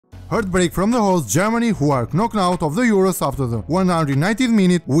Heartbreak from the host Germany, who are knocked out of the Euros after the 190th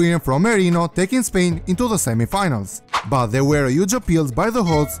minute win from Merino, taking Spain into the semi-finals. But there were huge appeals by the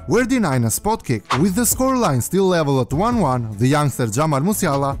hosts, were denying a spot kick. With the scoreline still level at 1-1, the youngster Jamal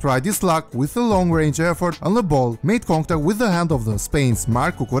Musiala tried his luck with a long-range effort and the ball made contact with the hand of the Spain's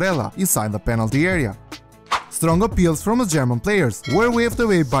Cucurella inside the penalty area. Strong appeals from the German players were waved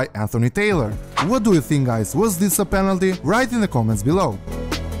away by Anthony Taylor. What do you think, guys? Was this a penalty? Write in the comments below.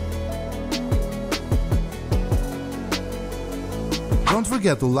 Don't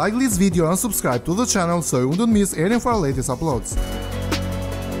forget to like this video and subscribe to the channel so you wouldn't miss any of our latest uploads.